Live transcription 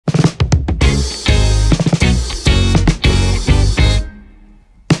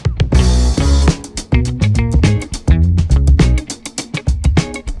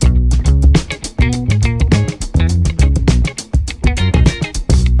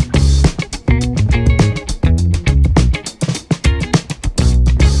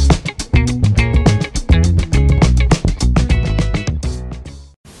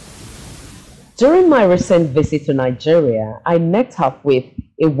During my recent visit to Nigeria, I met up with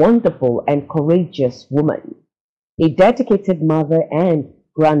a wonderful and courageous woman, a dedicated mother and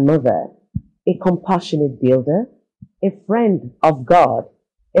grandmother, a compassionate builder, a friend of God,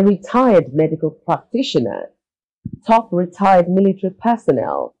 a retired medical practitioner, top retired military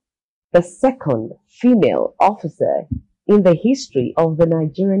personnel, the second female officer in the history of the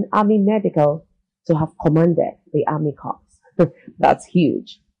Nigerian Army Medical to have commanded the Army Corps. That's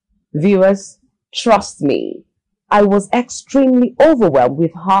huge. Viewers, trust me, I was extremely overwhelmed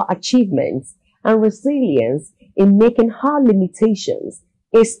with her achievements and resilience in making her limitations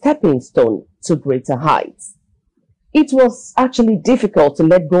a stepping stone to greater heights. It was actually difficult to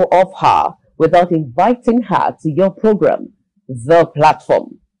let go of her without inviting her to your program, The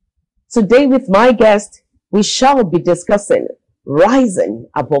Platform. Today with my guest, we shall be discussing rising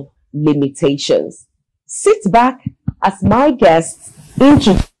above limitations. Sit back as my guests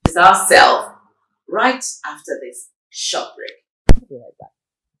introduce ourselves right after this short break. Be right back.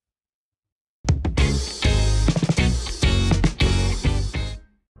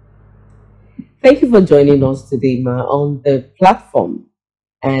 Thank you for joining us today, Ma, on The Platform.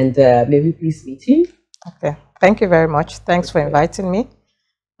 And may we please meet you? Okay, thank you very much. Thanks for inviting me.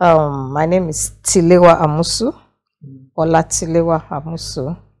 My name is Tilewa Amusu, Olatilewa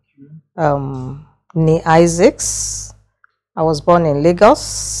Amusu, Nee Isaacs. I was born in Lagos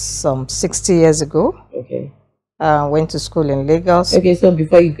some 60 years ago. Okay. Went to school in Lagos. Okay, so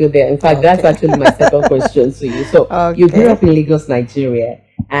before you go there, in fact, that's actually my second question to you. So you grew up in Lagos, Nigeria,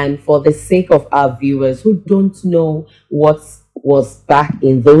 and for the sake of our viewers who don't know what was back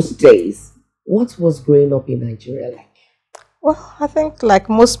in those days, what was growing up in Nigeria like? Well, I think like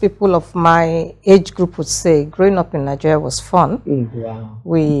most people of my age group would say, growing up in Nigeria was fun. Wow.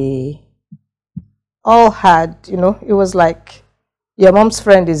 We all had, you know, it was like your mom's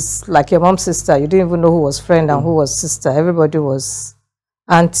friend is like your mom's sister. You didn't even know who was friend and who was sister. Everybody was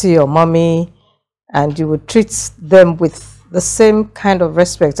auntie or mommy, and you would treat them with the same kind of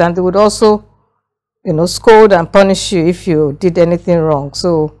respect. And they would also, you know, scold and punish you if you did anything wrong.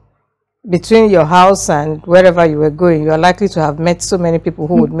 So between your house and wherever you were going, you are likely to have met so many people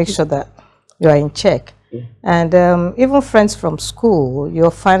who would make sure that you are in check. And even friends from school,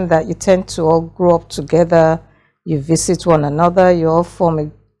 you'll find that you tend to all grow up together, you visit one another, you all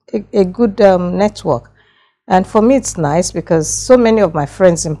form a good network. And for me, it's nice because so many of my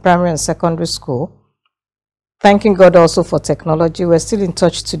friends in primary and secondary school, thanking God also for technology, we're still in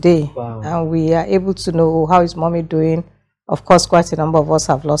touch today. Wow. And we are able to know how is mommy doing. Of course, quite a number of us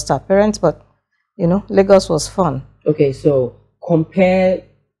have lost our parents, but, you know, Lagos was fun. Okay, so let's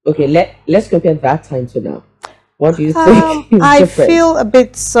compare that time to now. What do you think is I different? feel a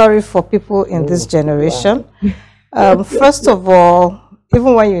bit sorry for people in this generation. Wow. First of all,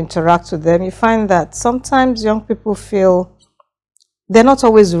 even when you interact with them, you find that sometimes young people feel they're not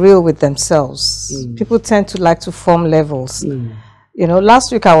always real with themselves. People tend to like to form levels. You know,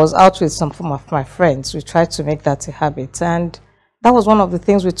 last week I was out with some of my friends. We tried to make that a habit. And that was one of the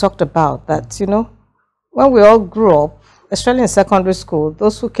things we talked about, that, you know, when we all grew up, especially in secondary school,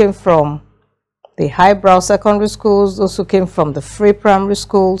 those who came from the highbrow secondary schools, those who came from the free primary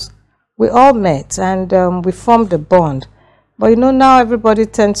schools, we all met and we formed a bond. But, you know, now everybody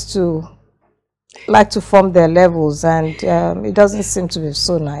tends to like to form their levels, and it doesn't seem to be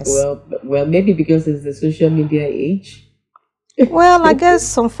so nice. Well, maybe because it's the social media age. Well, I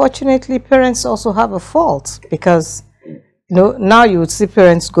guess unfortunately parents also have a fault, because you know, now you would see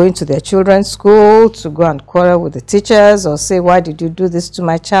parents going to their children's school to go and quarrel with the teachers or say, why did you do this to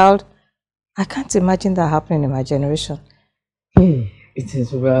my child? I can't imagine that happening in my generation. It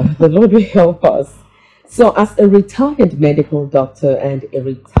is well. The Lord will help us. So as a retired medical doctor and a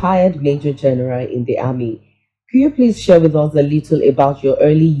retired Major General in the Army, could you please share with us a little about your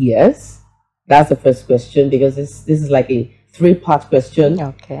early years? That's the first question, because this is like a three-part question.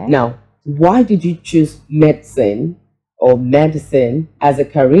 Okay. Now, why did you choose medicine as a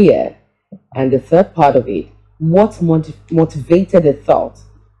career? And the third part of it, what motivated the thought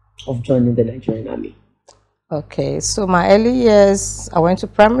of joining the Nigerian Army? Okay, so my early years, I went to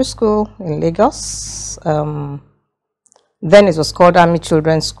primary school in Lagos. Then it was called Army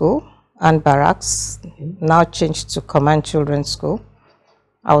Children's School and Barracks, now changed to Command Children's School.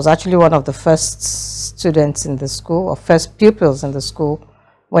 I was actually one of the first students in the school, or first pupils in the school,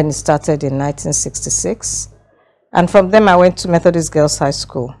 when it started in 1966. And from them I went to Methodist Girls High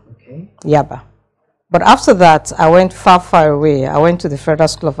School, Yaba. But after that, I went far, far away. I went to the Federal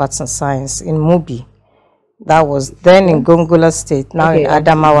School of Arts and Science in Mubi. That was then in Gongola State, now in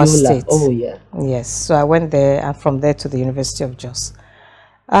Adamawa State. Oh, yeah. Yes, so I went there, and from there to the University of Jos.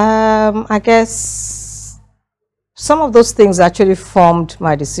 I guess some of those things actually formed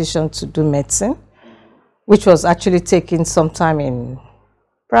my decision to do medicine, which was actually taking some time in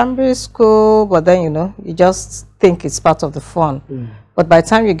primary school, but then, you know, you just think it's part of the fun. But by the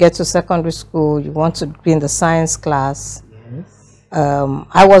time you get to secondary school, you want to be in the science class. Yes.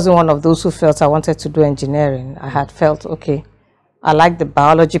 I wasn't one of those who felt I wanted to do engineering. I had felt, okay, I like the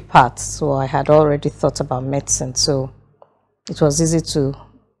biology part, so I had already thought about medicine. So it was easy to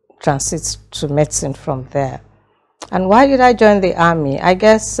transit to medicine from there. And why did I join the army? I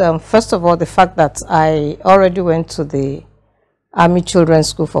guess, first of all, the fact that I already went to the Army Children's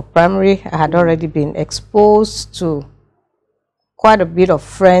School for Primary. I had already been exposed to quite a bit of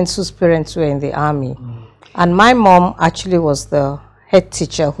friends whose parents were in the army. And my mom actually was the head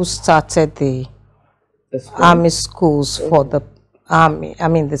teacher who started the army schools for the army. I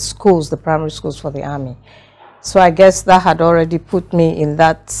mean, the schools, the primary schools for the army. So I guess that had already put me in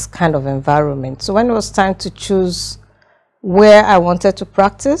that kind of environment. So when it was time to choose where I wanted to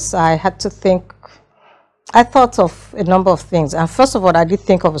practice, I had to think. I thought of a number of things. And first of all, I did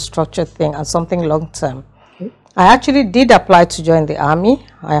think of a structured thing and something long-term. I actually did apply to join the army.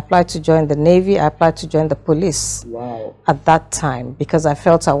 I applied to join the Navy. I applied to join the police. Wow. At that time, because I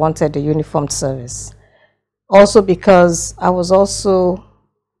felt I wanted a uniformed service. Also because I was also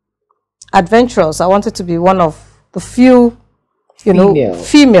adventurous. I wanted to be one of the few,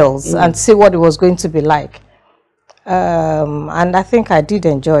 females and see what it was going to be like. And I think I did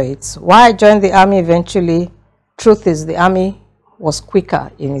enjoy it. Why I joined the army eventually, truth is the army was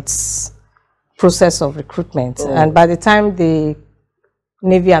quicker in its process of recruitment. And by the time the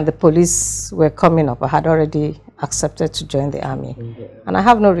Navy and the police were coming up, I had already accepted to join the army. And I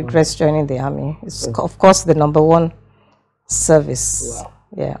have no regrets joining the army. It's, of course, the #1 service. Wow.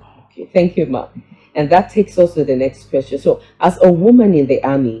 Yeah. Okay, thank you, Ma. And that takes us to the next question. So, as a woman in the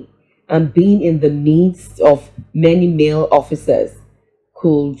army and being in the midst of many male officers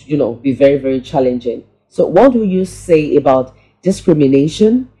could, be very, very challenging. So, what do you say about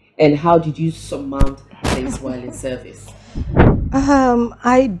discrimination and how did you surmount things while in service?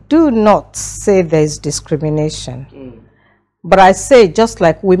 I do not say there is discrimination, but I say just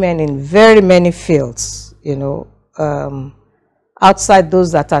like women in very many fields, outside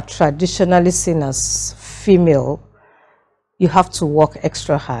those that are traditionally seen as female, you have to work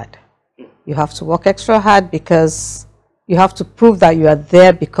extra hard. You have to work extra hard because you have to prove that you are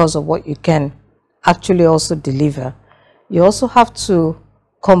there because of what you can actually also deliver. You also have to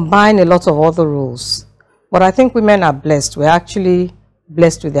combine a lot of other roles. But I think women are blessed. We're actually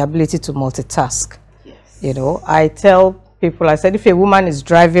blessed with the ability to multitask. Yes. I tell people, I said, if a woman is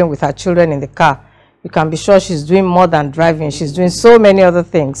driving with her children in the car, you can be sure she's doing more than driving. She's doing so many other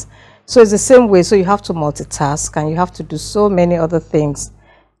things. So it's the same way. So you have to multitask and you have to do so many other things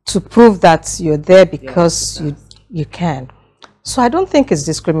to prove that you're there because you can. So I don't think it's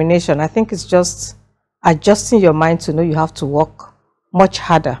discrimination. I think it's just adjusting your mind to know you have to work much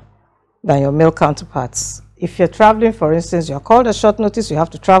harder than your male counterparts. If you're traveling, for instance, you're called a short notice, you have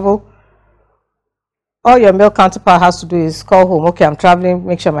to travel. All your male counterpart has to do is call home, okay, I'm traveling,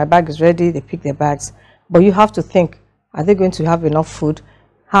 make sure my bag is ready, they pick their bags. But you have to think, are they going to have enough food?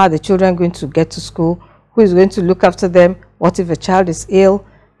 How are the children going to get to school? Who is going to look after them? What if a child is ill?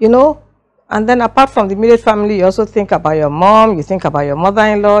 And then apart from the immediate family, you also think about your mom, you think about your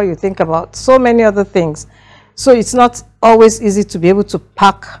mother-in-law, you think about so many other things. So it's not always easy to be able to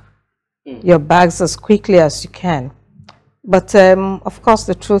pack your bags as quickly as you can. But of course,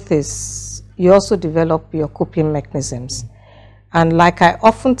 the truth is, you also develop your coping mechanisms. And like I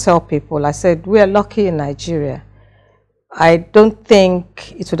often tell people, I said, we are lucky in Nigeria. I don't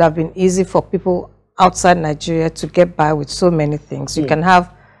think it would have been easy for people outside Nigeria to get by with so many things. You can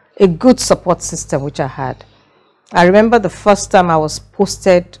have a good support system, which I had. I remember the first time I was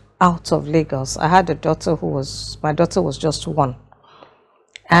posted out of Lagos. I had a daughter my daughter was just 1.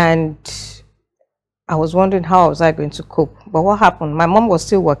 And I was wondering how was I going to cope. But what happened? My mom was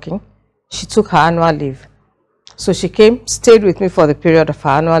still working. She took her annual leave. So she came, stayed with me for the period of her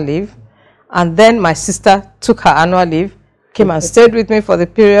annual leave. And then my sister took her annual leave, came and stayed with me for the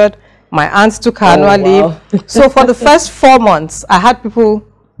period. My aunt took her annual leave. So for the first 4 months, I had people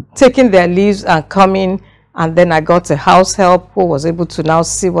taking their leaves and coming, and then I got a house help who was able to now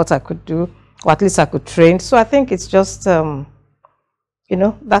see what I could do, or at least I could train. So I think it's just, that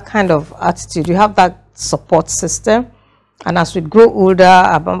kind of attitude. You have that support system. And as we grow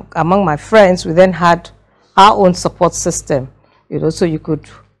older, among my friends, we then had our own support system, so you could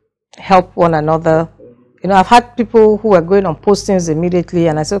help one another. I've had people who were going on postings immediately,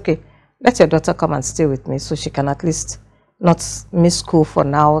 and I said, okay, let your daughter come and stay with me so she can at least not miss school for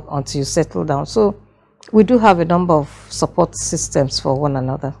now until you settle down. So we do have a number of support systems for one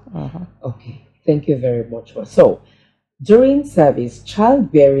another. Okay, thank you very much. So, during service,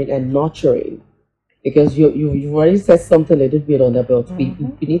 childbearing and nurturing, because you've already said something a little bit on that, but we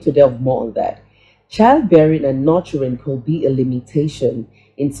need to delve more on that. Childbearing and nurturing could be a limitation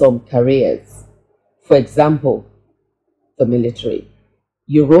in some careers. For example, the military.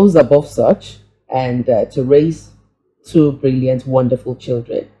 You rose above such and to raise two brilliant, wonderful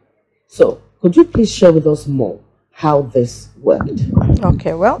children. So, could you please share with us more how this worked?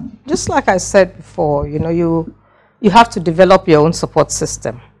 Okay, well, just like I said before, you have to develop your own support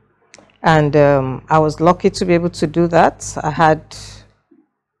system. And I was lucky to be able to do that. I had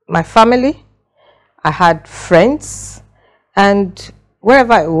my family, I had friends, and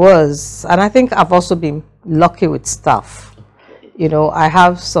wherever I was, and I think I've also been lucky with staff. I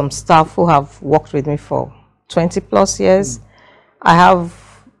have some staff who have worked with me for 20 plus years. I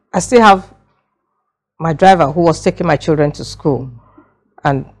still have my driver who was taking my children to school.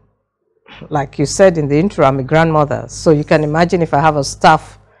 And like you said in the intro, I'm a grandmother. So you can imagine if I have a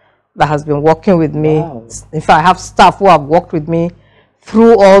staff that has been working with me. Wow. If I have staff who have worked with me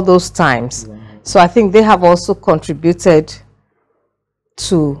through all those times. Wow. So I think they have also contributed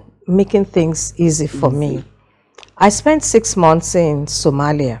to making things easy for me. I spent 6 months in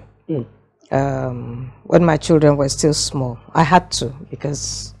Somalia when my children were still small. I had to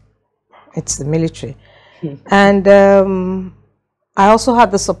because it's the military. And I also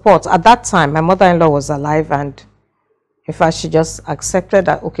had the support. At that time, my mother-in-law was alive, and in fact, she just accepted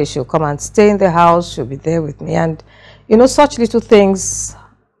that, okay, she'll come and stay in the house, she'll be there with me. And, such little things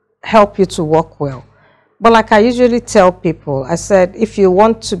help you to work well. But like I usually tell people, I said, if you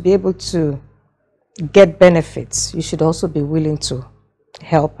want to be able to get benefits, you should also be willing to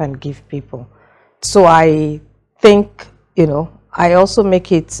help and give people. So I think, I also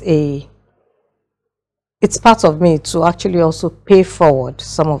make it it's part of me to actually also pay forward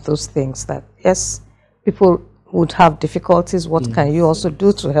some of those things that, yes, people would have difficulties. What can you also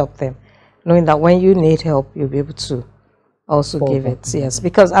do to help them? Knowing that when you need help, you'll be able to also give it. Yes,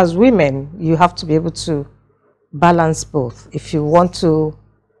 because as women, you have to be able to balance both. If you want to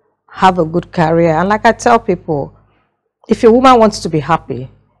have a good career, and like I tell people, if a woman wants to be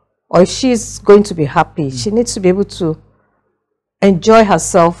happy, or if she's going to be happy, she needs to be able to enjoy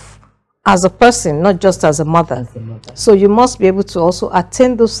herself as a person, not just as a mother. So you must be able to also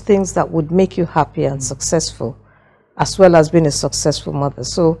attain those things that would make you happy and successful, as well as being a successful mother.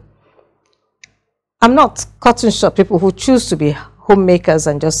 So I'm not cutting short people who choose to be homemakers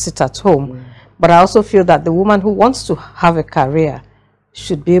and just sit at home. But I also feel that the woman who wants to have a career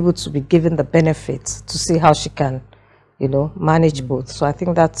should be able to be given the benefits to see how she can, manage both. So I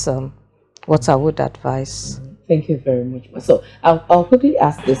think that's what I would advise. Thank you very much. So I'll quickly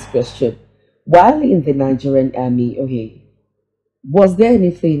ask this question. While in the Nigerian army, okay, was there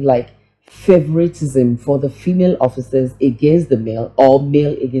anything like favoritism for the female officers against the male or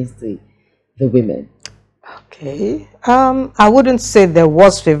male against the women? Okay. I wouldn't say there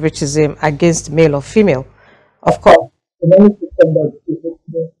was favoritism against male or female. Of course. For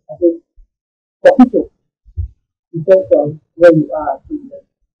people, depends on where you are.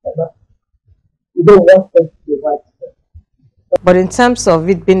 You don't want them to be white. But in terms of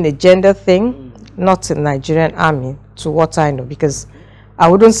it being a gender thing, not in Nigerian army, to what I know, because I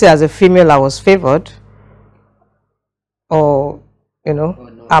wouldn't say as a female I was favored or,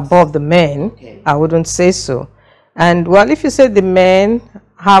 above the men. Okay. I wouldn't say so. And well, if you say the men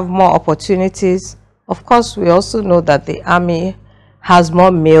have more opportunities, of course, we also know that the army has more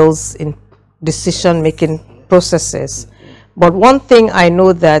males in decision-making processes. But one thing I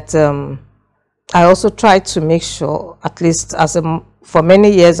know that I also tried to make sure, at least for many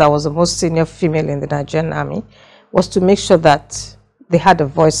years, I was the most senior female in the Nigerian army, was to make sure that they had a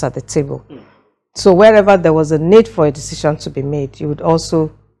voice at the table. So wherever there was a need for a decision to be made, you would also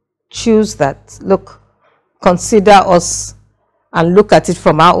choose that, look, consider us and look at it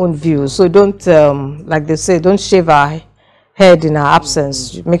from our own view. So don't, like they say, don't shave our head in our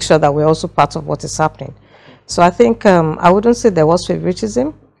absence. Make sure that we're also part of what is happening. So I think I wouldn't say there was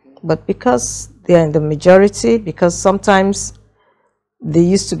favoritism, but because they are in the majority, because sometimes they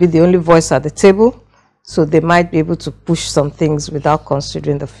used to be the only voice at the table, so they might be able to push some things without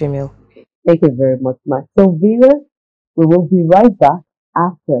considering the female. Thank you very much, Mike. So viewers, we will be right back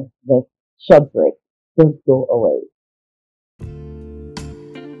after this short break. Don't go away.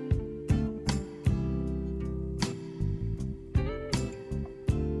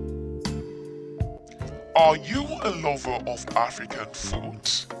 Are you a lover of African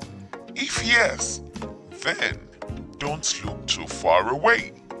foods? If yes, then don't look too far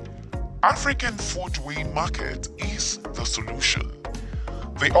away. African Foodway Market is the solution.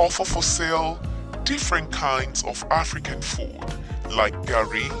 They offer for sale different kinds of African food like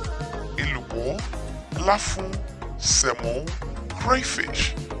gari, ilubo, lafun, semo,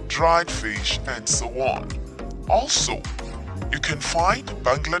 crayfish, dried fish, and so on. Also, you can find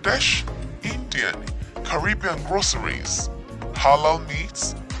Bangladesh, Indian, Caribbean groceries, halal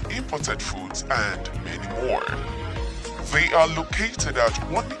meats, imported foods, and many more. They are located at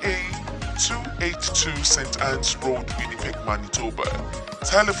 1A 282 St. Anne's Road, Winnipeg, Manitoba.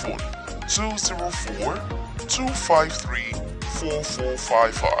 Telephone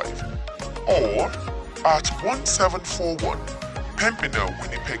 204-253-4455 or at 1741 Pembina,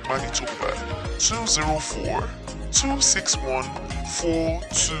 Winnipeg, Manitoba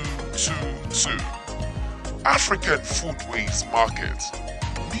 204-261-4222. African Foodways Market,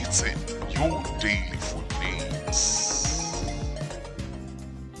 meeting your daily food needs.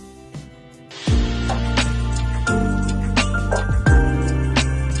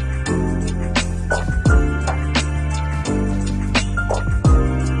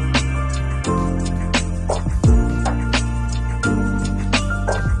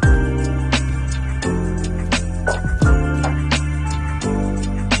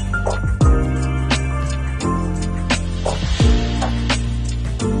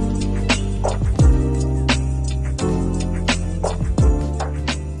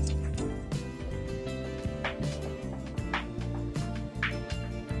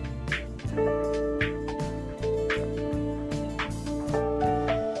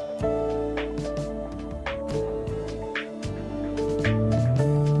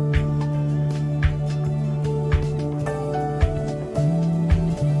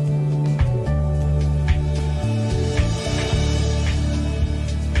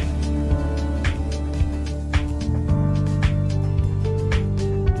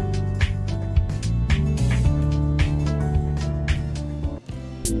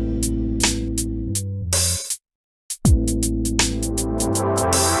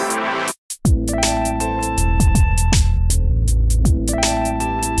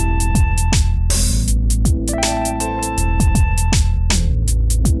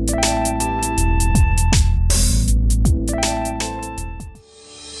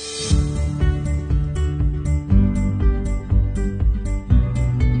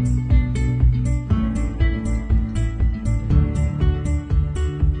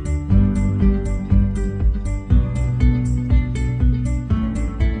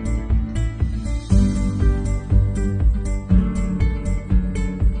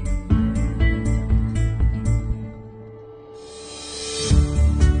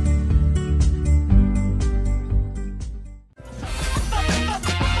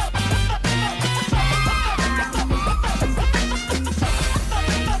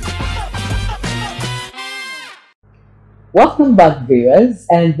 Welcome back, viewers,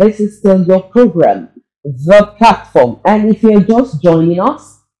 and this is still your program, The Platform. And if you're just joining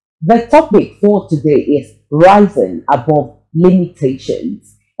us, the topic for today is rising above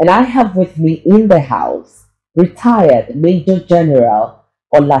limitations. And I have with me in the house retired Major General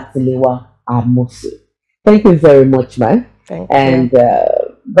Olatilewa Amusu. Thank you very much, man. Thank And you.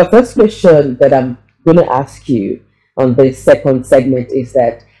 the first question that I'm going to ask you on this second segment is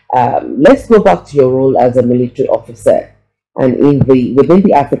that let's go back to your role as a military officer. And within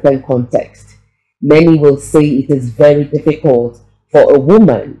the African context, many will say it is very difficult for a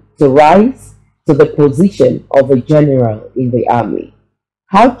woman to rise to the position of a general in the army.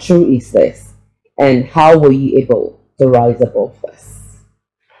 How true is this? And how were you able to rise above this?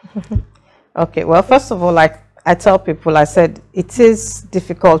 Okay, well, first of all, like I tell people, I said it is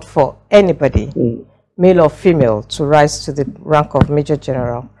difficult for anybody, male or female, to rise to the rank of Major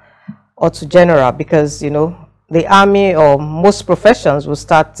General or to General, because, you know, the army or most professions will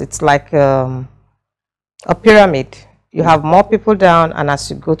start, it's like a pyramid. You have more people down, and as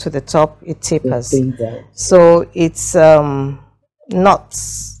you go to the top, it tapers. So it's not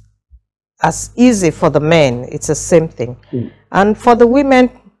as easy for the men. It's the same thing. And for the women,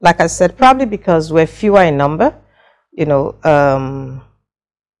 like I said, probably because we're fewer in number, you know,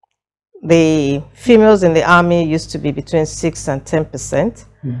 the females in the army used to be between 6 and 10%.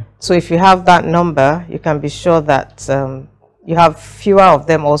 So if you have that number, you can be sure that you have fewer of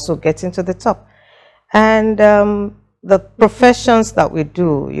them also getting to the top. And the professions that we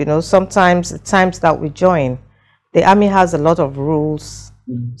do, you know, sometimes the times that we join, the army has a lot of rules.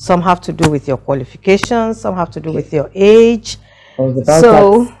 Some have to do with your qualifications, some have to do with your age. I was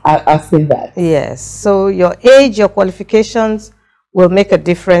about asking that. Yes, so your age, your qualifications will make a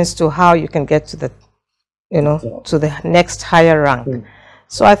difference to how you can get to the you know, to the next higher rank.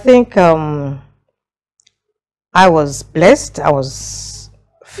 So I think I was blessed, I was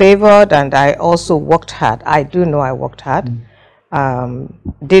favored, and I also worked hard. I do know I worked hard.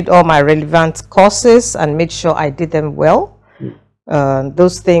 Did all my relevant courses and made sure I did them well.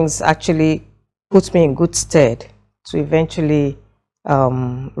 Those things actually put me in good stead to eventually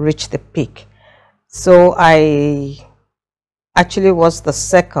reach the peak. So I actually was the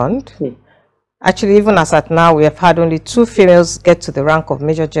second. Actually, even as at now, we have had only 2 females get to the rank of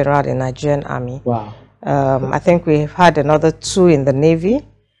Major General in the Nigerian Army. Wow. I think we've had another 2 in the Navy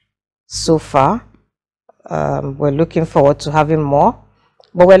so far. We're looking forward to having more.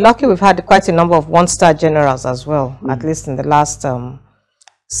 But we're lucky we've had quite a number of 1-star generals as well, at least in the last 5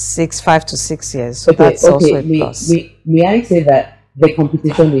 to 6 years. So that's also a plus. May I say that the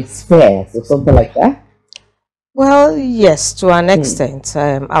competition is fair, or something like that? Well, yes, to an extent,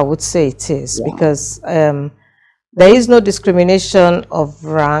 I would say it is, because there is no discrimination of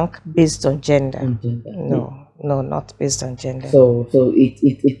rank based on gender. No, not based on gender. So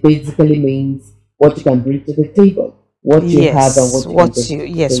it basically means what you can bring to the table, what you have, and what you can bring to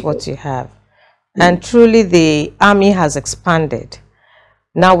the table. What you have. And truly, the Army has expanded.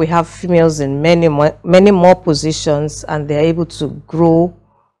 Now we have females in many more positions, and they're able to grow,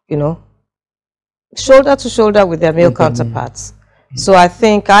 you know, shoulder to shoulder with their male counterparts. So I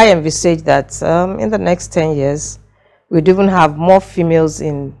think I envisage that in the next 10 years, we'd even have more females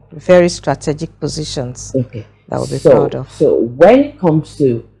in very strategic positions that we'll be proud of. So when it comes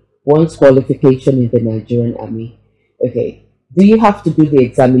to one's qualification in the Nigerian Army, do you have to do the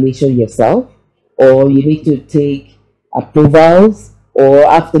examination yourself, or you need to take approvals, or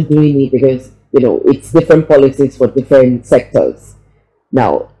after doing it, because, you know, it's different policies for different sectors.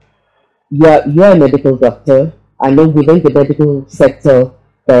 Now, you're a medical doctor. I know within the medical sector,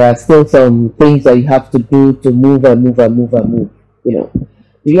 there are still some things that you have to do to move, you know.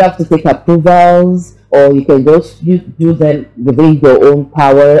 Do you have to take approvals, or you can just do them within your own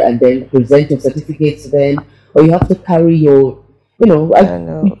power and then present your certificates to them, or you have to carry your, you know,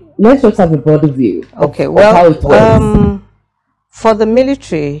 let's just have a broader view of how it works. For the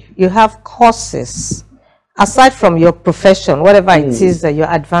military, you have courses aside from your profession, whatever it is that you're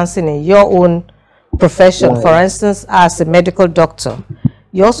advancing in your own profession. For instance, as a medical doctor,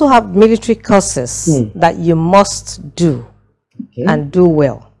 you also have military courses that you must do and do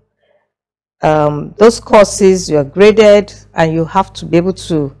well. Those courses, you're graded and you have to be able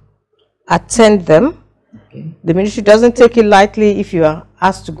to attend them. The military doesn't take it lightly if you are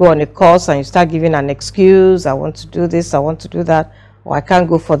asked to go on a course and you start giving an excuse. I want to do this, I want to do that, or I can't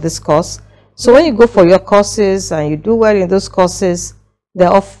go for this course. So when you go for your courses and you do well in those courses, they're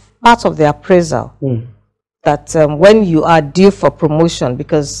part of the appraisal. That when you are due for promotion,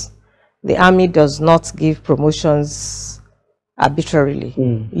 because the Army does not give promotions arbitrarily,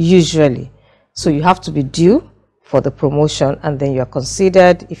 usually. So you have to be due for the promotion, and then you are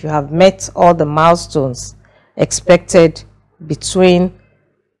considered if you have met all the milestones expected between,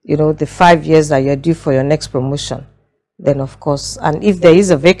 you know, the 5 years that you're due for your next promotion. Then of course, and if there is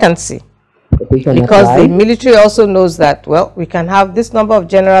a vacancy, because the military also knows that, well, we can have this number of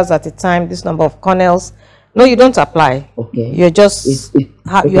generals at a time, this number of colonels. No, you don't apply. You're just you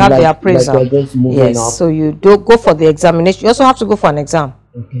have the appraisal. Yes, so you do go for the examination. You also have to go for an exam.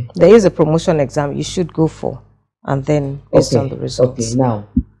 There is a promotion exam you should go for, and then based on the results. Now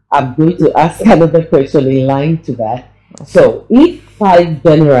I'm going to ask another question in line to that. So if 5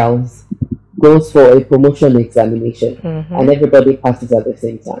 generals goes for a promotion examination and everybody passes at the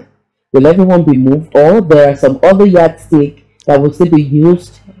same time, will everyone be moved, or there are some other yardstick that will still be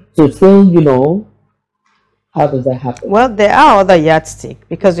used to still, you know, how does that happen? Well, there are other yardstick,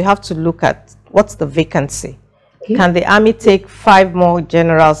 because you have to look at what's the vacancy. Can the Army take 5 more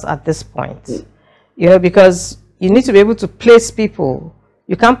generals at this point? You know, because you need to be able to place people.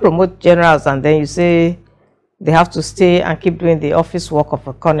 You can't promote generals and then you say they have to stay and keep doing the office work of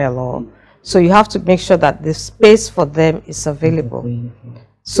a colonel. Or so you have to make sure that the space for them is available.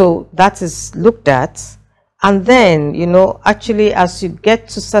 So that is looked at. And then, you know, actually as you get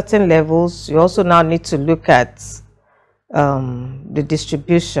to certain levels, you also now need to look at the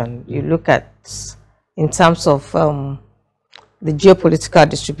distribution. You look at in terms of the geopolitical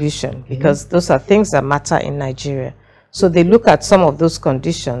distribution, because those are things that matter in Nigeria. So they look at some of those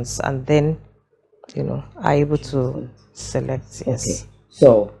conditions and then, you know, are able to select. Yes.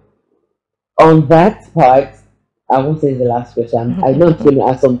 So on that part, I won't say the last question. I know I'm going to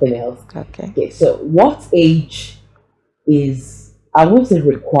ask something else. Okay. So what age is, I won't say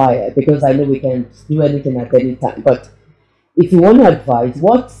required, because I know we can do anything at any time, but if you want to advise,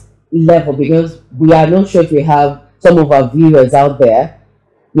 what level, because we are not sure if we have some of our viewers out there,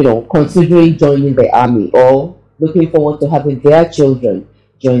 considering joining the army or looking forward to having their children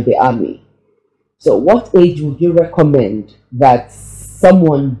join the army. So, what age would you recommend that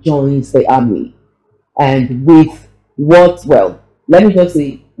someone joins the army? And with what, well, let me just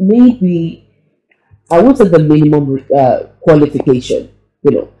say, maybe I would say the minimum qualification,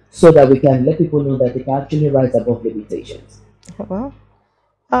 so that we can let people know that they can actually rise above limitations. Well,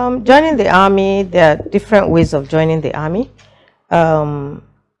 joining the army, there are different ways of joining the army.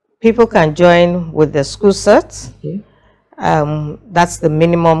 People can join with the school cert. Okay. That's the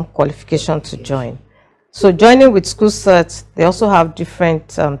minimum qualification to join. So joining with school cert, they also have different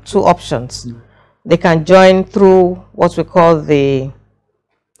two options. They can join through what we call the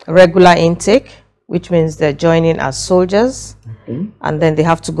regular intake, which means they're joining as soldiers, and then they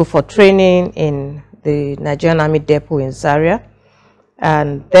have to go for training in the Nigerian Army Depot in Zaria,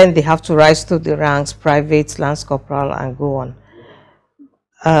 and then they have to rise through the ranks, private, lance corporal, and go on.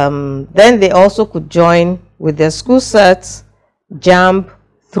 Then they also could join with their school cert, jump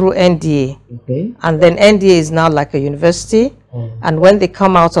through NDA, and then NDA is now like a university, and when they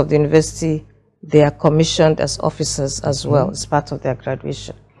come out of the university, they are commissioned as officers as well as part of their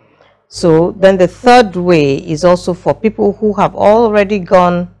graduation. So then the third way is also for people who have already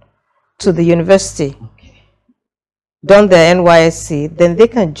gone to the university, done their NYSC, then they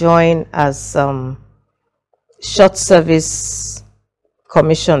can join as short service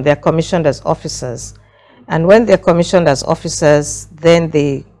commission. They're commissioned as officers. And when they're commissioned as officers, then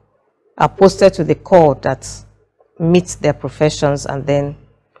they are posted to the corps that meets their professions, and then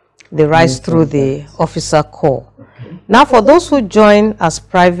they rise through the officer corps. Now, for those who join as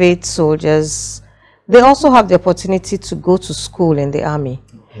private soldiers, they also have the opportunity to go to school in the army.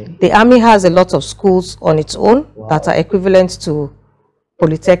 The army has a lot of schools on its own that are equivalent to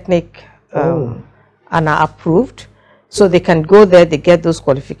polytechnic and are approved. So they can go there, they get those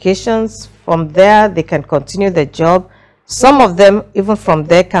qualifications. From there, they can continue their job. Some of them, even from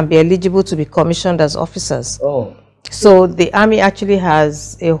there, can be eligible to be commissioned as officers. So the army actually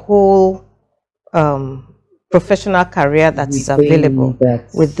has a whole professional career that is available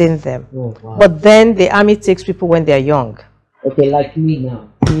within them. But then the army takes people when they're young. Okay, like me now.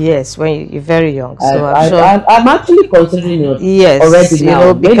 Yes, when you're very young. So I'm actually considering it already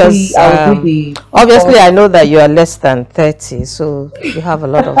now. Because obviously I know that you are less than 30, so you have a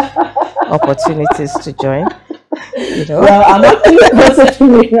lot of opportunities to join. Well, I'm actually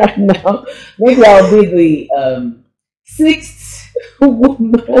considering right now. Maybe I'll be the sixth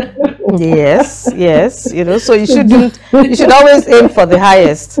woman. Yes. So you should always aim for the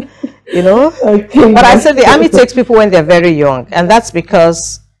highest. But I said the army takes people when they're very young, and that's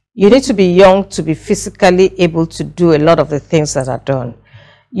because you need to be young to be physically able to do a lot of the things that are done.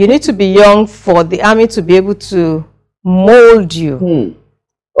 You need to be young for the army to be able to mold you.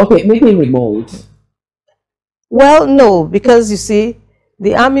 Okay, maybe remold. Well, no, because you see,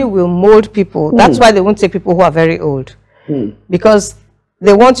 the army will mold people. That's why they won't take people who are very old, because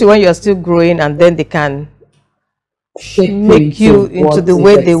they want you when you're still growing, and then they can make you into the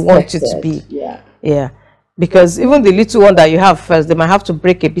way they want you to be. Yeah. Because even the little one that you have first, they might have to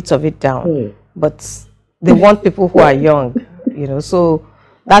break a bit of it down. But they want people who are young, so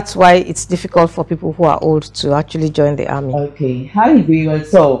that's why it's difficult for people who are old to actually join the army. Okay. Hi, everyone.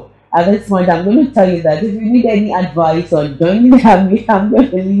 So at this point, I'm going to tell you that if you need any advice on joining the army, I'm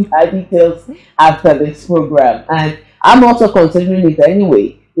going to leave her details after this program. And I'm also considering it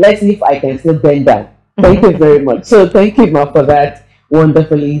anyway. Let's see if I can still bend down. Thank you very much. So thank you, Ma, for that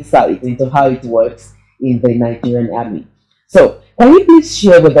wonderful insight into how it works in the Nigerian army. So can you please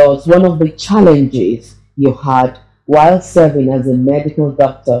share with us one of the challenges you had while serving as a medical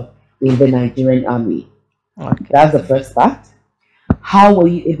doctor in the Nigerian army? Okay. That's the first part. How were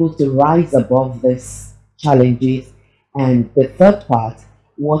you able to rise above these challenges? And the third part,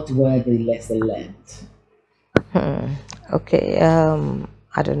 what were the lessons learned? Okay.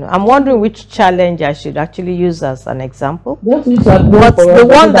 I don't know. I'm wondering which challenge I should actually use as an example. But the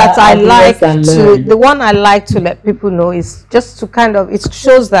one that I like the one I like to let people know is just to it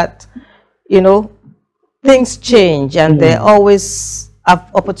shows that, things change, and there always have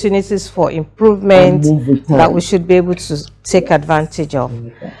opportunities for improvement that we should be able to take advantage of.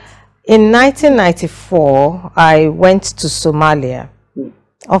 In 1994, I went to Somalia.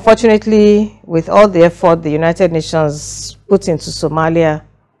 Unfortunately, with all the effort the United Nations put into Somalia,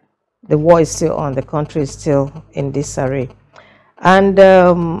 the war is still on, the country is still in disarray. And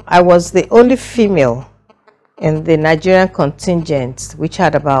I was the only female in the Nigerian contingent, which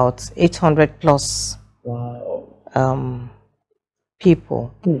had about 800 plus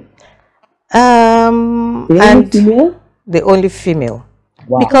people. The only female? The only female.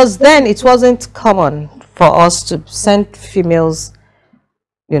 Wow. Because then it wasn't common for us to send females,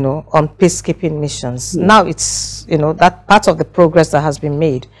 you know, on peacekeeping missions. Now it's, you know, that part of the progress that has been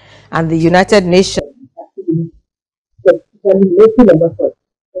made. And the United Nations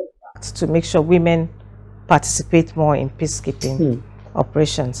to make sure women participate more in peacekeeping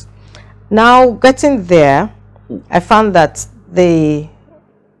operations. Now, getting there, I found that the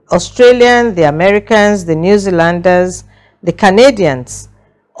Australian, the Americans, the New Zealanders, the Canadians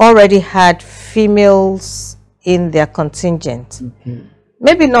already had females in their contingent.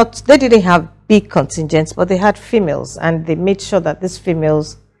 Maybe not, they didn't have big contingents, but they had females, and they made sure that these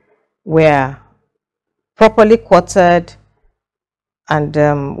females were properly quartered, and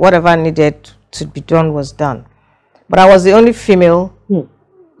whatever needed to be done was done. But I was the only female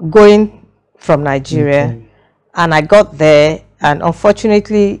going from Nigeria, and I got there, and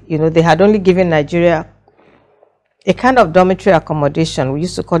unfortunately, you know, they had only given Nigeria a kind of dormitory accommodation. We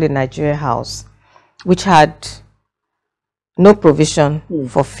used to call it Nigeria House, which had no provision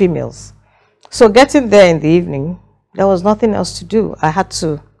for females. So getting there in the evening, there was nothing else to do. I had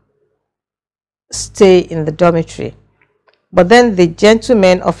to stay in the dormitory. But then the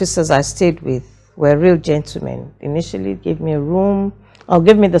gentlemen officers I stayed with were real gentlemen. Initially gave me a room, or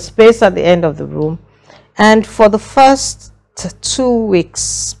gave me the space at the end of the room. And for the first 2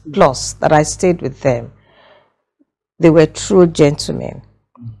 weeks plus that I stayed with them, they were true gentlemen.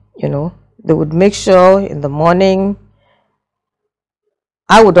 You know, they would make sure in the morning,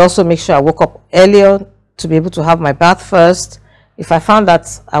 I would also make sure I woke up earlier to be able to have my bath first. If I found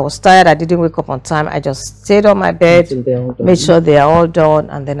that I was tired, I didn't wake up on time, I just stayed on my bed, made sure they are all done,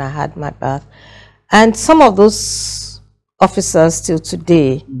 and then I had my bath. And some of those officers still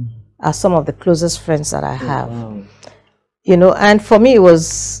today are some of the closest friends that I have. You know, and for me it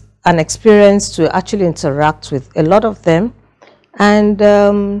was an experience to actually interact with a lot of them,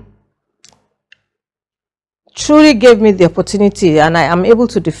 and truly gave me the opportunity, and I am able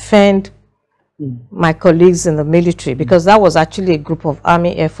to defend my colleagues in the military, because that was actually a group of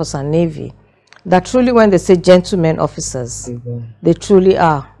Army, Air Force and Navy that truly, when they say gentlemen officers, they truly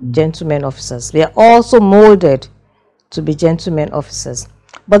are gentlemen officers. They are also molded to be gentlemen officers.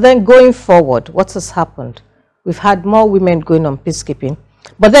 But then going forward, what has happened? We've had more women going on peacekeeping.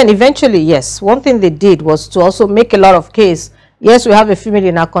 But then eventually, yes, one thing they did was to also make a lot of case. Yes, we have a female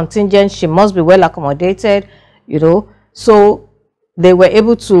in our contingent. She must be well accommodated, you know. So they were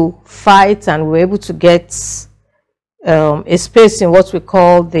able to fight, and were able to get a space in what we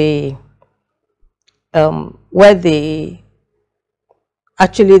call the, where the,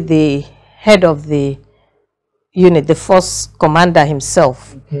 actually the head of the unit, the force commander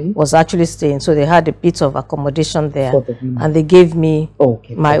himself, was actually staying. So they had a bit of accommodation there, and they gave me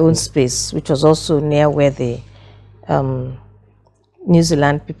my own space, which was also near where the New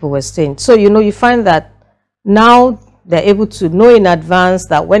Zealand people were staying. So, you know, you find that now they're able to know in advance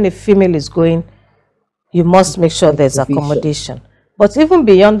that when a female is going, you must make sure there's accommodation. But even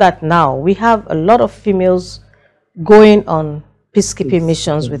beyond that now, we have a lot of females going on peacekeeping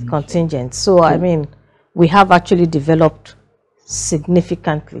missions with contingents. So, I mean, we have actually developed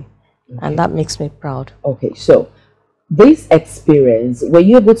significantly, and that makes me proud. Okay, so this experience, were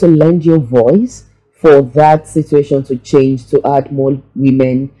you able to lend your voice for that situation to change, to add more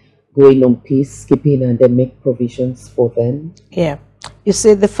women going on peacekeeping and then make provisions for them? Yeah. You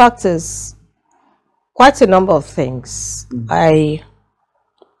see, the fact is, quite a number of things. I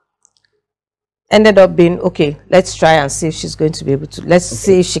ended up being, okay, let's try and see if she's going to be able to, let's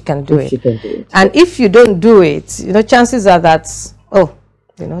see if she can do it. And if you don't do it, you know, chances are that, oh,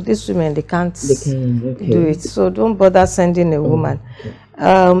 you know, these women, they can't do it. So don't bother sending a woman.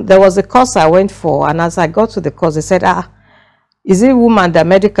 There was a course I went for, and as I got to the course, they said, is it woman that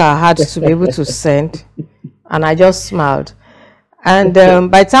medical had to be able to send? And I just smiled. And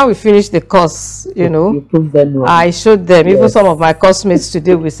by the time we finished the course, you know, you proved them wrong. I showed them. Even some of my classmates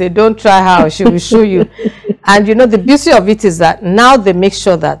today will say, don't try her, she will show you. And you know, the beauty of it is that now they make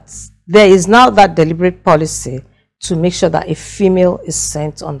sure that there is now that deliberate policy to make sure that a female is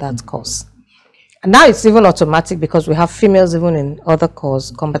sent on that course. And now it's even automatic, because we have females even in other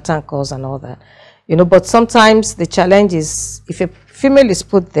corps, combatant corps and all that. You know, but sometimes the challenge is, if a female is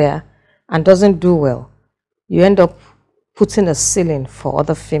put there and doesn't do well, you end up putting a ceiling for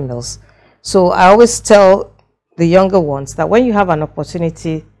other females. So I always tell the younger ones that when you have an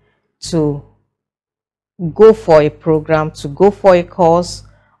opportunity to go for a program, to go for a course,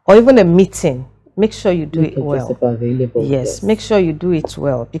 or even a meeting, make sure you do it well. Yes, make sure you do it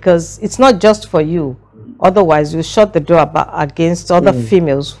well, because it's not just for you Otherwise, you shut the door against other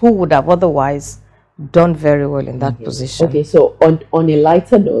females who would have otherwise done very well in that position. Okay, so on a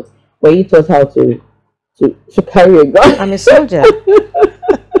lighter note, were you taught how to carry a gun? I'm a soldier.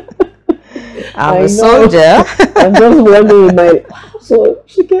 I'm a soldier. I'm just wondering, so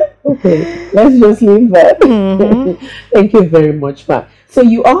she can. Okay, let's just leave that. Thank you very much, Ma. So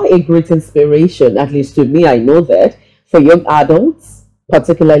you are a great inspiration, at least to me. I know that for young adults,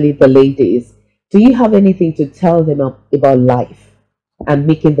 particularly the ladies. Do you have anything to tell them about life and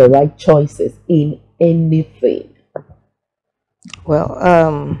making the right choices in anything?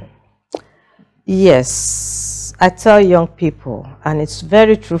 Well, yes, I tell young people, and it's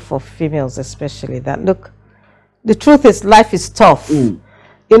very true for females especially, that look, the truth is life is tough. You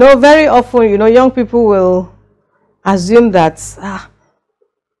know, very often, you know, young people will assume that,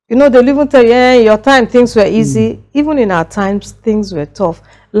 you know, they'll even tell you, yeah, your time things were easy. Even in our times, things were tough.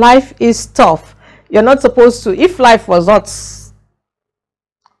 Life is tough. You're not supposed to, if life was not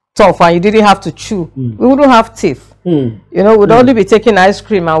tough and you didn't have to chew, we wouldn't have teeth. You know, we'd only be taking ice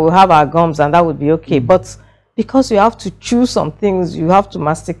cream and we'll have our gums and that would be okay. But because you have to chew some things, you have to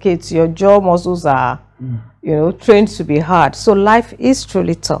masticate, your jaw muscles are, you know, trained to be hard. So life is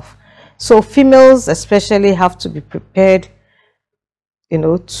truly tough. So females especially have to be prepared, you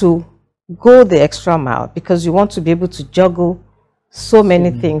know, to go the extra mile because you want to be able to juggle so many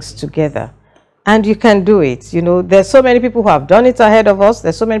things together. And you can do it. You know, there's so many people who have done it ahead of us.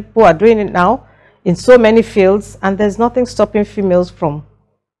 There's so many people who are doing it now in so many fields. And there's nothing stopping females from,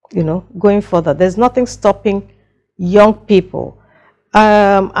 you know, going further. There's nothing stopping young people.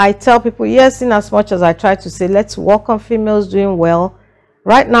 I tell people, yes, in as much as I try to say, let's work on females doing well.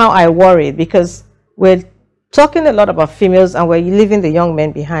 Right now, I worry because we're talking a lot about females and we're leaving the young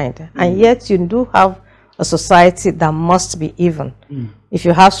men behind. And yet you do have a society that must be even. If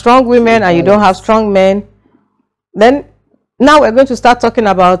you have strong women and you don't have strong men, then now we're going to start talking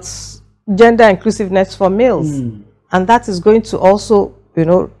about gender inclusiveness for males. And that is going to also, you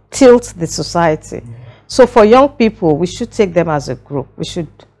know, tilt the society. So for young people, we should take them as a group. We should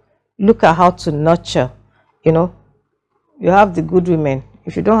look at how to nurture, you know. You have the good women.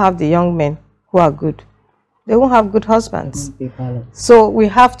 If you don't have the young men who are good, they won't have good husbands. So we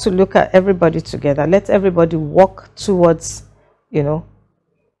have to look at everybody together. Let everybody work towards, you know,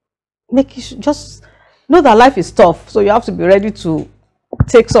 just know that life is tough. So you have to be ready to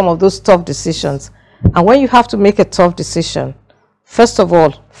take some of those tough decisions. And when you have to make a tough decision, first of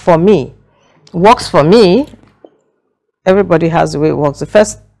all, for me, works for me, everybody has the way it works. The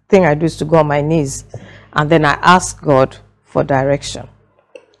first thing I do is to go on my knees and then I ask God for direction.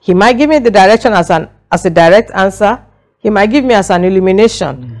 He might give me the direction as a direct answer. He might give me as an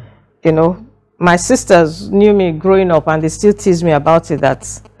illumination. You know, my sisters knew me growing up and they still tease me about it,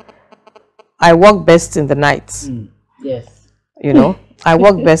 that I work best in the night. Yes. You know, I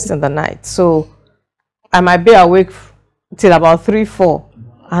work best in the night. So I might be awake till about 3, 4.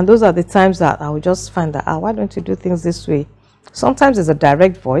 And those are the times that I will just find that, why don't you do things this way? Sometimes it's a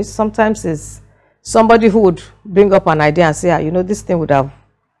direct voice. Sometimes it's somebody who would bring up an idea and say, you know, this thing would have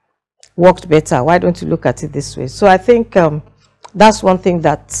worked better. Why don't you look at it this way? So I think that's one thing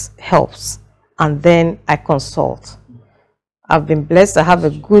that helps. And then I consult. I've been blessed to have a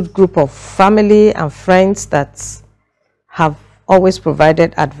good group of family and friends that have always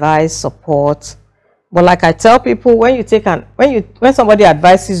provided advice, support. But like I tell people, when you take when somebody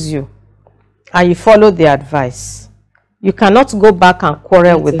advises you and you follow the advice, you cannot go back and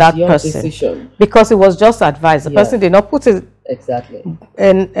quarrel with that person decision. Because it was just advice. The person did not put it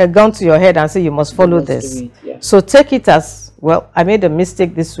a gun to your head and say you must follow this. So take it as, well, I made a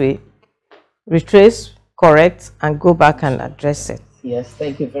mistake this way. Retrace, correct, and go back and address it. Yes,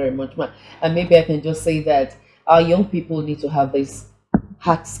 thank you very much, Ma. And maybe I can just say that our young people need to have this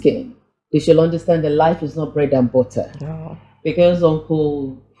hard skin. They should understand that life is not bread and butter. No. Because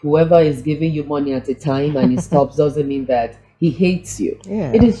Uncle, whoever is giving you money at a time and he stops doesn't mean that he hates you.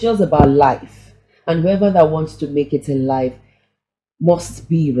 It is just about life. And whoever that wants to make it in life must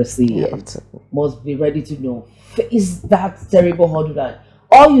be resilient, must be ready to know, face that terrible hurdle that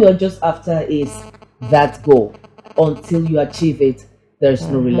all you are just after is that goal. Until you achieve it, there's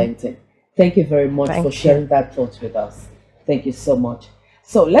no relenting. Thank you very much for sharing that thought with us. Thank you so much.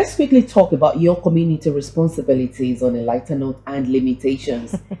 So let's quickly talk about your community responsibilities on a lighter note and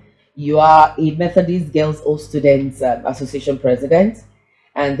limitations. You are a Methodist Girls or Students Association president,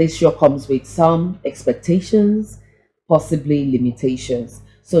 and this show comes with some expectations, possibly limitations.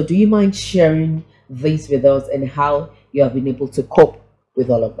 So do you mind sharing this with us and how you have been able to cope with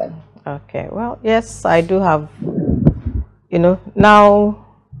all of them? Okay, well, yes, I do have, you know, now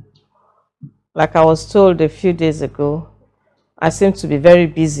Like I was told a few days ago, I seem to be very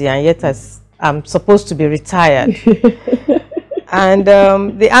busy, and yet I'm supposed to be retired. And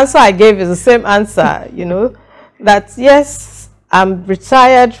the answer I gave is the same answer, you know, that yes, I'm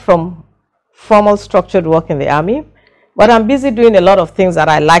retired from formal structured work in the army, but I'm busy doing a lot of things that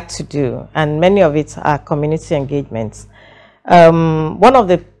I like to do, and many of it are community engagements. One of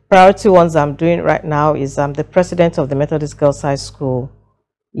the priority ones I'm doing right now is I'm the president of the Methodist Girls High School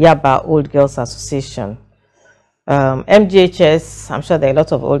Yaba Old Girls Association. MGHS, I'm sure there are a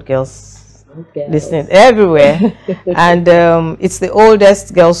lot of old girls listening everywhere. And it's the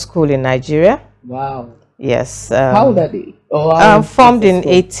oldest girls' school in Nigeria. Wow. Yes. How old are they? Formed in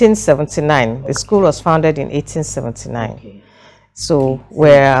 1879. The school was founded in 1879. Okay. So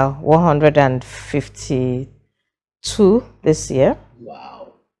we're 152 this year.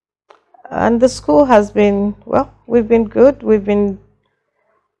 Wow. And the school has been, well, we've been good. We've been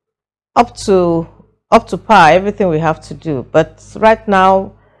up to par, everything we have to do. But right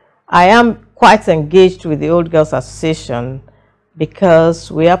now, I am quite engaged with the Old Girls Association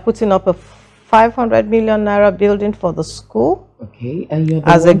because we are putting up a 500 million naira building for the school. Okay, and you're the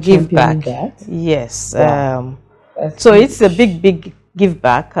as a one give back. that? Yes. Wow. So it's a big give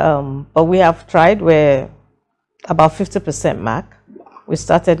back. But we have tried. We're about 50% mark. We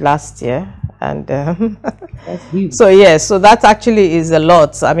started last year, and That's huge. so yes, so that actually is a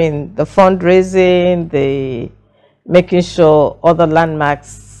lot. I mean, the fundraising, the making sure other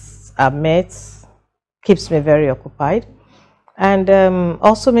landmarks are met keeps me very occupied, and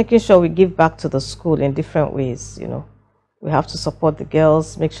also making sure we give back to the school in different ways. You know, we have to support the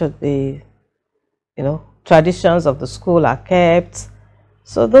girls, make sure the, you know, traditions of the school are kept.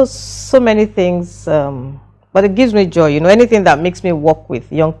 So those, so many things, but it gives me joy. You know, anything that makes me work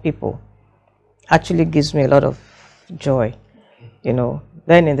with young people actually gives me a lot of joy. You know,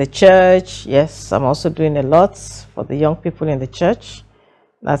 then in the church, yes, I'm also doing a lot for the young people in the church.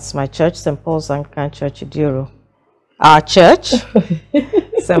 That's my church, St. Paul's Anglican Church, Idiro. Our church,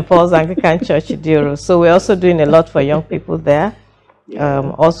 St. Paul's Anglican Church, Idiro. So we're also doing a lot for young people there.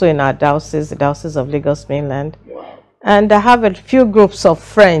 Also in our diocese, the Diocese of Lagos Mainland. And I have a few groups of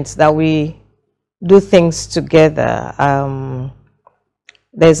friends that we do things together.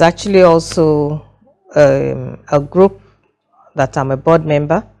 There's actually also a group that I'm a board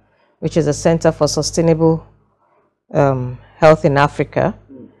member, which is a Center for Sustainable Health in Africa.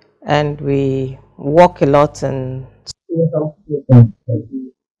 And we work a lot and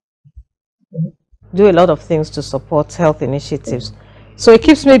do a lot of things to support health initiatives. So it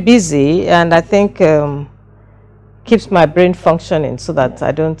keeps me busy, and I think keeps my brain functioning so that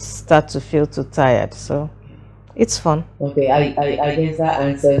I don't start to feel too tired. So it's fun. Okay, I guess that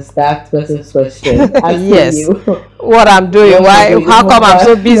answers that person's question. Yes. You, what I'm doing, how come I'm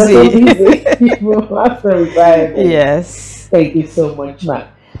so busy? Yes. Thank you so much, Matt.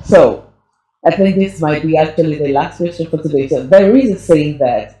 So, I think this might be actually the last question for today. So, there is a saying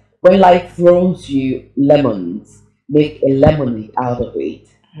that when life throws you lemons, make a lemonade out of it.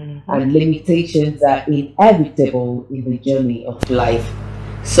 And limitations are inevitable in the journey of life.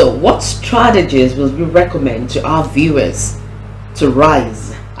 So, what strategies will you recommend to our viewers to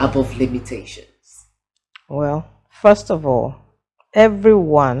rise above limitations? Well, first of all,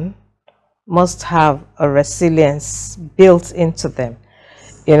 everyone must have a resilience built into them.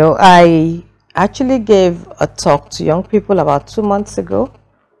 You know, I actually gave a talk to young people about 2 months ago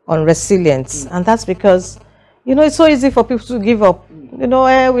on resilience, and that's because, you know, it's so easy for people to give up. You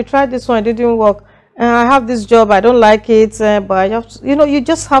know, we tried this one, it didn't work. I have this job, I don't like it, but I have to, you know, you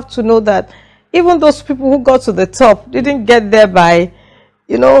just have to know that even those people who got to the top didn't get there by,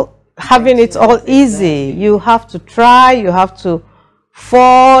 you know, having it all easy. You have to try, you have to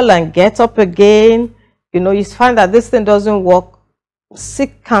fall and get up again. You know, you find that this thing doesn't work,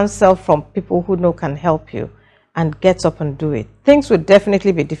 seek counsel from people who know can help you and get up and do it. Things will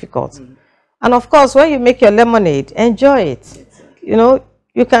definitely be difficult. And of course, when you make your lemonade, enjoy it. You know,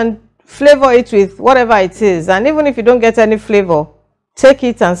 you can flavor it with whatever it is. And even if you don't get any flavor, take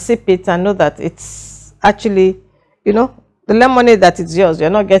it and sip it and know that it's actually, you know, the lemonade that is yours. You're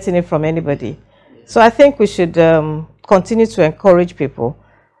not getting it from anybody. So I think we should continue to encourage people.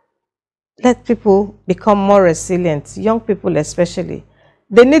 Let people become more resilient, young people especially.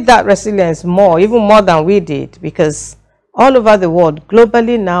 They need that resilience more, even more than we did, because all over the world,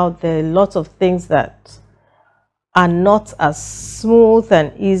 globally now, there are lots of things that are not as smooth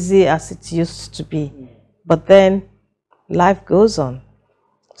and easy as it used to be. But then life goes on.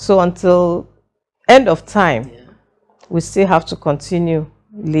 So until end of time, we still have to continue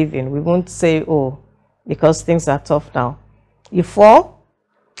living. We won't say, oh, because things are tough now. You fall,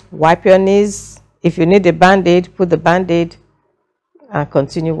 wipe your knees. If you need a band-aid, put the band-aid and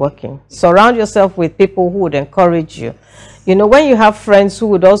continue working. Surround yourself with people who would encourage you. You know, when you have friends who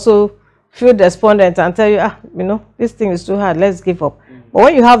would also feel despondent and tell you, this thing is too hard, let's give up. But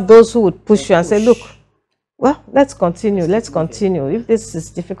when you have those who would push you and say, look, well, let's continue. If this is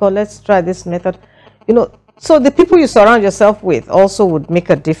difficult, let's try this method. So the people you surround yourself with also would make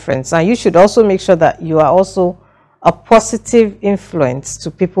a difference. And you should also make sure that you are also a positive influence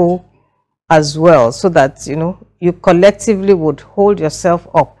to people as well, so that, you collectively would hold yourself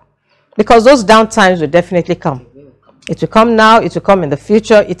up. Because those down times will definitely come. It will come now, it will come in the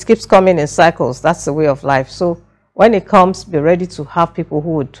future. It keeps coming in cycles. That's the way of life. So when it comes, be ready to have people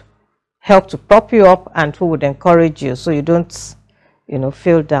who would help to prop you up and who would encourage you, so you don't,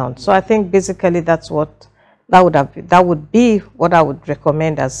 feel down. So I think basically that would be what I would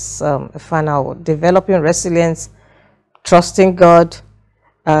recommend as a final: developing resilience, trusting God,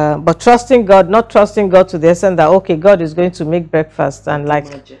 but trusting God, not trusting God to the extent that, okay, God is going to make breakfast and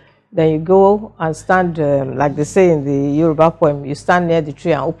then you go and stand, like they say in the Yoruba poem, you stand near the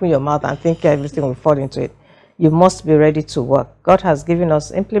tree and open your mouth and think everything will fall into it. You must be ready to work. God has given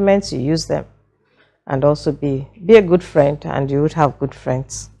us implements, you use them. And also be a good friend, and you would have good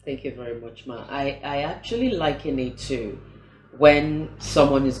friends. Thank you very much, Ma. I actually liken it to when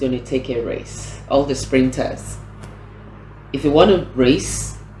someone is going to take a race, all the sprinters. If you want to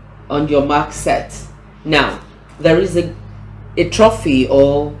race, on your mark, set. Now, there is a trophy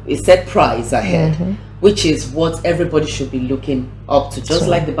or a set prize ahead, which is what everybody should be looking up to. Just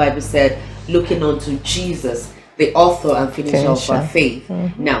like the Bible said, looking unto Jesus, the author and finisher of our faith.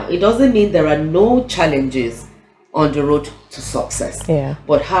 Now, it doesn't mean there are no challenges on the road to success.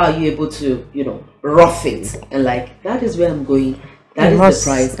 But how are you able to, rough it and that is where I'm going. That is the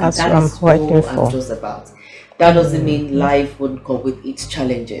prize. That's and that is all I'm just about. That doesn't mean life wouldn't come with its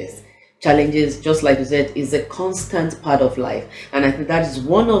challenges. Challenges, just like you said, is a constant part of life. And I think that is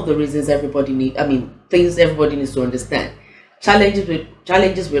one of the reasons things everybody needs to understand.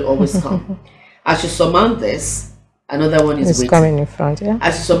 Challenges will always come. As you surmount this, another one is coming in front,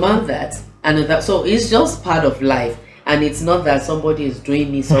 As you surmount that, another. So it's just part of life. And it's not that somebody is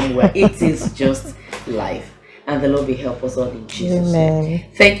doing me somewhere. It is just life. And the Lord will help us all in Jesus' name.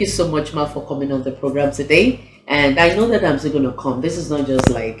 Thank you so much, Ma, for coming on the program today. And I know that I'm still going to come. This is not just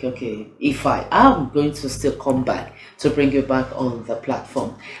like, okay, I'm going to still come back to bring you back on the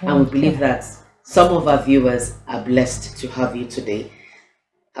platform. And we believe that some of our viewers are blessed to have you today,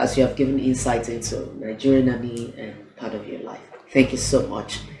 as you have given insight into Nigerian Army and part of your life. Thank you so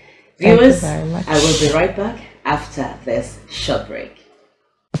much. Viewers, very much. I will be right back after this short break.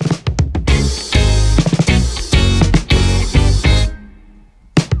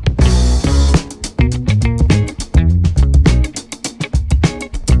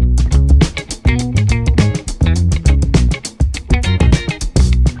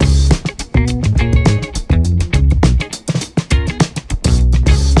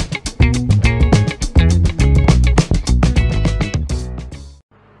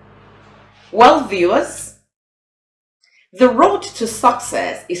 Well, viewers, the road to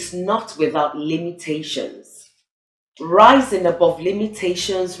success is not without limitations. Rising above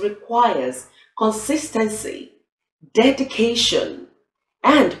limitations requires consistency, dedication,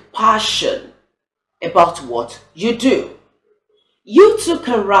 and passion about what you do. You too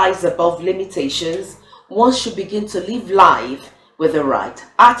can rise above limitations once you begin to live life with the right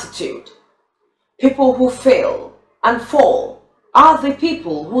attitude. People who fail and fall are the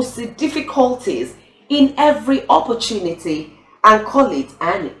people who see difficulties in every opportunity and call it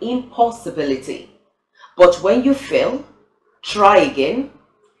an impossibility. But when you fail, try again,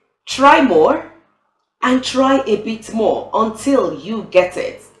 try more, and try a bit more until you get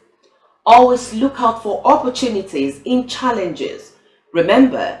it. Always look out for opportunities in challenges.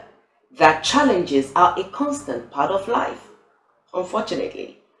 Remember that challenges are a constant part of life.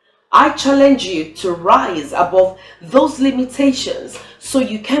 Unfortunately, I challenge you to rise above those limitations so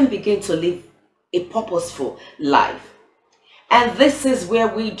you can begin to live a purposeful life. And this is where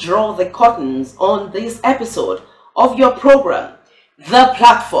we draw the curtains on this episode of your program, The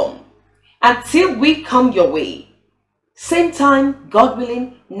Platform. Until we come your way, same time, God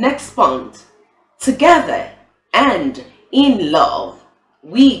willing, next month, together and in love,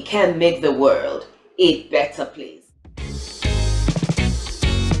 we can make the world a better place.